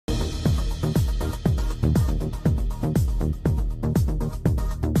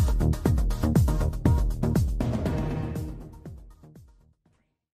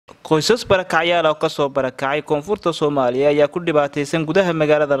Qoysas barakacayaal oo ka soo barakacay koonfurta Soomaaliya ayaa ku dhibaataysan gudaha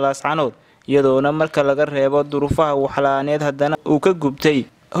magaalada Laascaanood iyadoona marka laga reebo duruufaha waxlaaneed haddana uu ka gubtay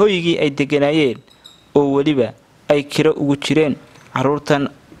hoygii ay deganayeen oo waliba ay kiro ugu jireen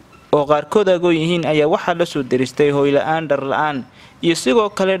caruurtan oo qaarkood agoon yihiin ayaa waxa la soo diristay hoy la'aan dhar la'aan iyo sidoo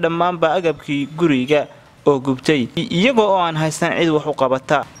kale dhammaanba agabkii guriga oo gubtay iyagoo oo aan haysan cid wax u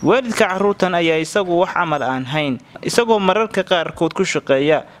qabata waalidka caruurtan ayaa isagu wax amal aan hayn isagoo mararka qaarkood ku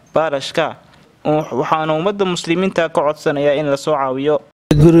shaqeeya baarashka waxaana ummadda muslimiinta ka codsanaya in la soo caawiyo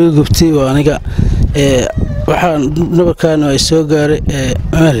guriga Gubtey waa aniga waxaan nabarkaan ay soo gaaray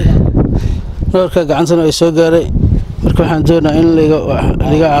nabarka gacantana ay soo gaaray marka waxaan doonayaa in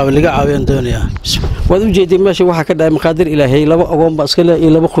laga caawiyaan doonayaa waad u jeedin meesha waxa ka dhacay maqaadir ilaahay laba agoon ba iska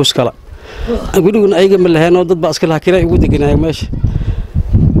leeyahay laba qoys kala guriguna ayaga ma lahayn oo dad ba iska lahaa kiray ugu deganayeen meesha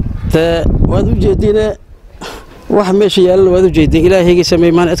waad u jeedin wax meesha yaal waad u jeedin ilaahayga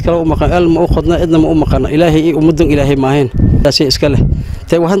sameeymaan cid kale u maqan alma u qodna cidna ma u maqan ilaahay ummadan ilaahay ma ahayn taasi iska leh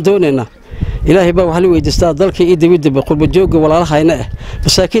waxaan doonaynaa ilaahay baa wax la weydiistaa dalka iyo dibadda qurba jooga walaalahayna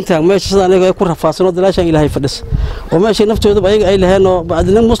masaakiinta meesha sidaan ay ku rafaasano dalaashan ilaahay fadhis oo meesha naftooda ayaga ay lahayn oo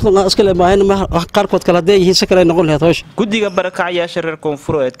baadina muslim iska leh ma ahayn qaarkood kala deeyay si kale noqon lahayd hoosh gudiga barakacayaasha reer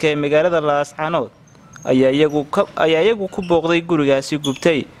koonfureed ee magaalada Laascaanood ayaa iyagu ku booqday gurigaasi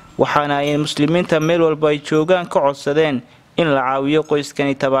Gubtey waxaana ay muslimiinta meel walba ay joogaan ka codsadeen in la caawiyo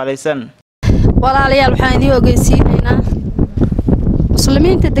qoyskani tabaalaysan walaalayaal waxaan idin ogeysiinaynaa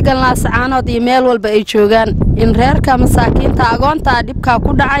muslimiinta degan Laascaanood iyo meel walba ay joogaan in reerka masaakiinta agoonta dhibka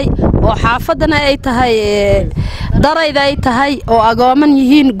ku dhacay oo xaafadana ay tahay darayda ay tahay oo agooman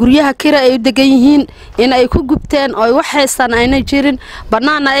yihiin guryaha kira ay degan yihiin in ay ku gubteen oo wax haysan ayna jirin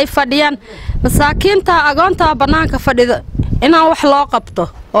banaana ay fadhiyaan masaakiinta agoonta banaanka fadhida inaan wax loo qabto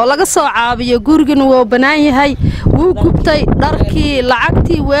oo laga soo caabiyo gurigan wuu banaan yahay wuu gubtay dharkii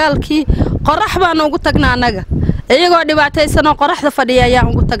lacagtii weelkii qorax baan ugu tagnaa anaga iyagoo dhibaataysan oo qoraxda fadhiya ayaan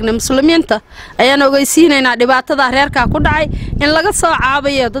ugu tagnay muslimiinta ayaan ogeysiinaynaa dhibaatada reerka ku dhacay in laga soo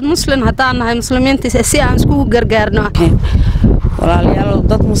caabiyo dad muslim hadaan nahay muslimiinta si aan isku gargaarno walaalayaal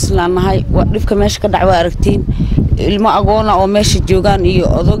dad muslim nahay dhibka meesha ka dhacay waa aragtiin ilmo agoona oo meesha joogan iyo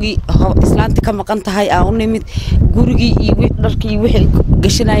odogii islaanta ka maqan tahay aan u nimid gurigii iyo dharkii wixii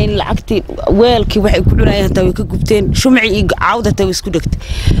gashanayeen lacagtii weelkii waxay ku cunayeen taa way ka gubteen shumci iyo caawda taa isku dhigtay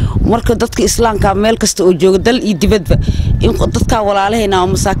marka dadka islaamka meel kasta oo jooga dal iyo dibadba in dadka walaalahayna oo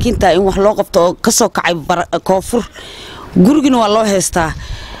masaakiinta in wax loo qabto oo ka soo kacay koonfur gurigina waa loo heestaa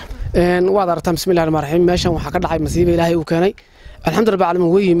waad aragtaa bismillaahir rahmaanir rahiim meeshan waxa ka dhacay masiibo ilaahay uu keenay alxamdulillah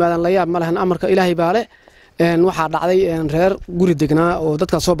caalamiin way yimaadaan la yaab ma lahan amarka ilaahay baale waxa dhacday reer guri degnaa oo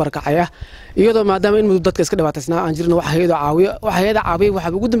dadka soo barakacaya iyadoo maadaama in muddo dadka iska dhibaataysnaa aan jirno wax hay'ado caawiyo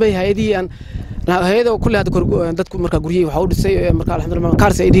waxa ugu dambeeyay hay'adii aan hay'ado kulli dadku marka guriyay waxa u dhisay marka alxamdulillah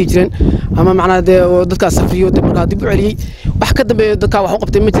kaarsi ay dhihi jireen ama macnaheed dadka safriyo marka dib u celiyay wax ka dambeeyo dadka wax u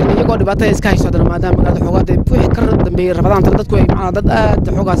qabtay ma jirin iyagoo dhibaato iska haysadana maadaama magaalada xogaade wixii ka dambeeyay rabadaan dadku ay macnaheed dad aad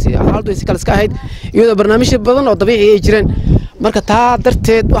xogaasi xaaladdu si kale iska ahayd iyadoo barnaamijyo badan oo dabiici ay jireen marka taa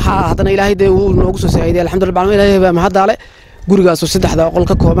darteed waxa hadana ilaahay uu noogu soo saaciday alxamdulillah ilaahay baa mahadale gurigaas oo saddexda qol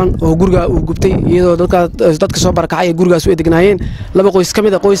ka kooban oo guriga uu gubtay iyadoo dadka soo barakacay gurigaas ay deganayeen laba qoys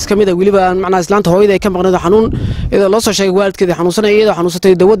kamida waliba macna islaanta hooyada ay ka maqnado xanuun iyadoo loo soo sheegay waalidkeeda xanuunsanay iyadoo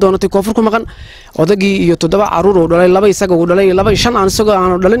xanuunsatay dawo doonatay koonfur ku maqan odagii iyo 7 caruur oo dhalay laba isaga uu dhalay laba 5 aan isagoo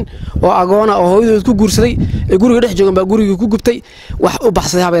aan dhalin oo agoona oo hooyadu ku guursaday ee guriga dhex joogan baa guriga ku gubtay wax u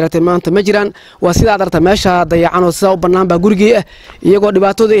baxsaday habeeratay maanta ma jiraan waa sida aad aragtaa meesha dayacan oo sida u banaan baa gurigii iyagoo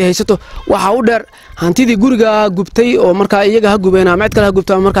dhibaatooda ay haysato waxa u dheer hantidii guriga gubtay oo marka iyaga ha gubeena mid kale ha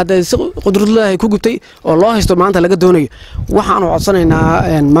gubtaa marka qudrad leh ku gubtay oo loo haysto maanta laga doonayo waxaan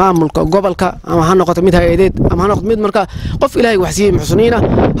codsanaynaa maamulka gobolka ama ha noqoto mid hay'adeed ama ha noqoto mid marka qof ilaahay wax siiyay muxsiniina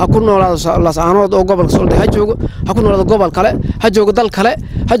ha ku noolaado Laascaanood oo gobolka Sool ha joogo ha ku noolaado gobol kale ha joogo dal kale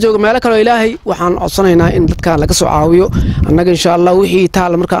ha joogo meel kale ilaahay waxaan codsanaynaa in dadka laga soo caawiyo annaga insha Allah wixii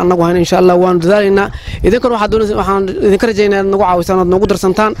taal marka annagu waan insha Allah waan dadaalaynaa idinkan waxaan idinka rajaynayaa nagu caawisaan nagu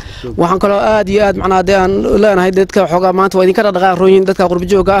darsantaan waxaan kale aad iyo aad macnaheed aan leenahay dadka xogaa maanta waa idinka dhaqaaqrooyin dadka qurba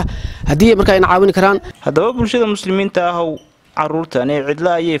jooga hadii marka ay caawin karaan hadaba bulshada muslimiinta ah caruurtan ee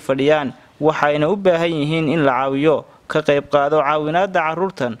cidla ayay fadhiyaan waxayna u baahan yihiin in la caawiyo ka qayb qaado caawinaada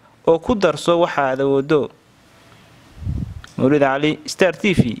caruurtan oo ku darso waxa aad awoodo Mawlid Ali Star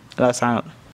TV Laascaanood